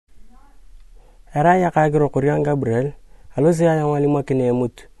Era ya kagiro kurian Gabriel, alusi ya mwalimu kini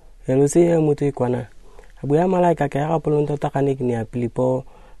Emut. Elusi Emut ikwana. Abuya malaika kaya kapulunto takanik ni Filipo,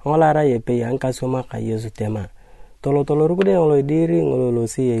 ngolara yepe ya nkasoma ka Yesu tema. Tolo rukude ngolo diri ngolo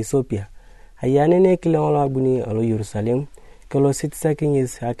losi ya Isopia. Ayane ne Ekile ngolo abuni alo Yerusalem, kelo sitsa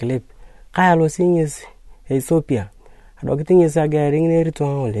kinyis Ekile. Kaya lo sinyis Isopia. Adokiti nyis agaring ne rito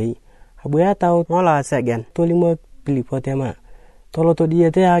ngolei. Abuya tau ngola segen tolimo Filipo tema. Tolo to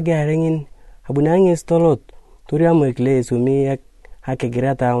diete agaringin abuna nyis tolot. Turiamu Ekile sumi ek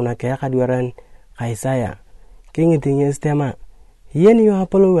hakegirata una kaya kaduaran Kaisaya. Kingiti nyis tema. Yeni yo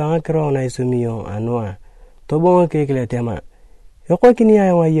hapolo wanga kiro na isumio anua. Tobongo Ekile tema. Yoko kini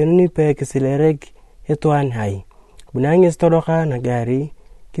ya wa yenuni pe kisilerek etuan hai. Bunangis todoka na gari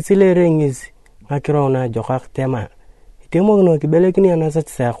kisilerengis ngakiro na jokak tema. Itemo gno kibele kini anasat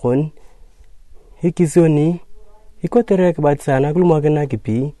sakon. Hikisoni ikoterek batsana kulumagena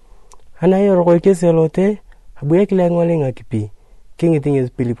kipi. Ana yoroko kiselote abuye Ekile ngole ngakipi.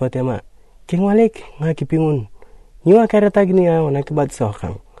 Kingitingis Filipo tema. Kingwalek ngakipingun. Niwa karata gini ya wana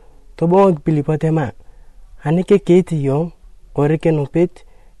kibatsokang. Tobongo Filipo tema. Anike keti yo koreke nopet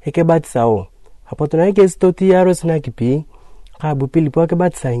eke batsao. Apotona ke stoti yaros na kipi. Kabu Filipo ke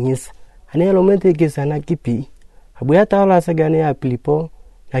batsangis. Ane lomente ke sana kipi. Abuya tawla sagane ya Filipo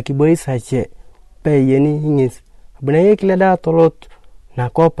na kiboi sache. Pe yeni hingis. Abuna Ekile da tolot na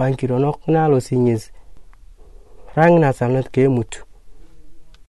kopa nkironok na lo singis. Rang na sanat ke Emut.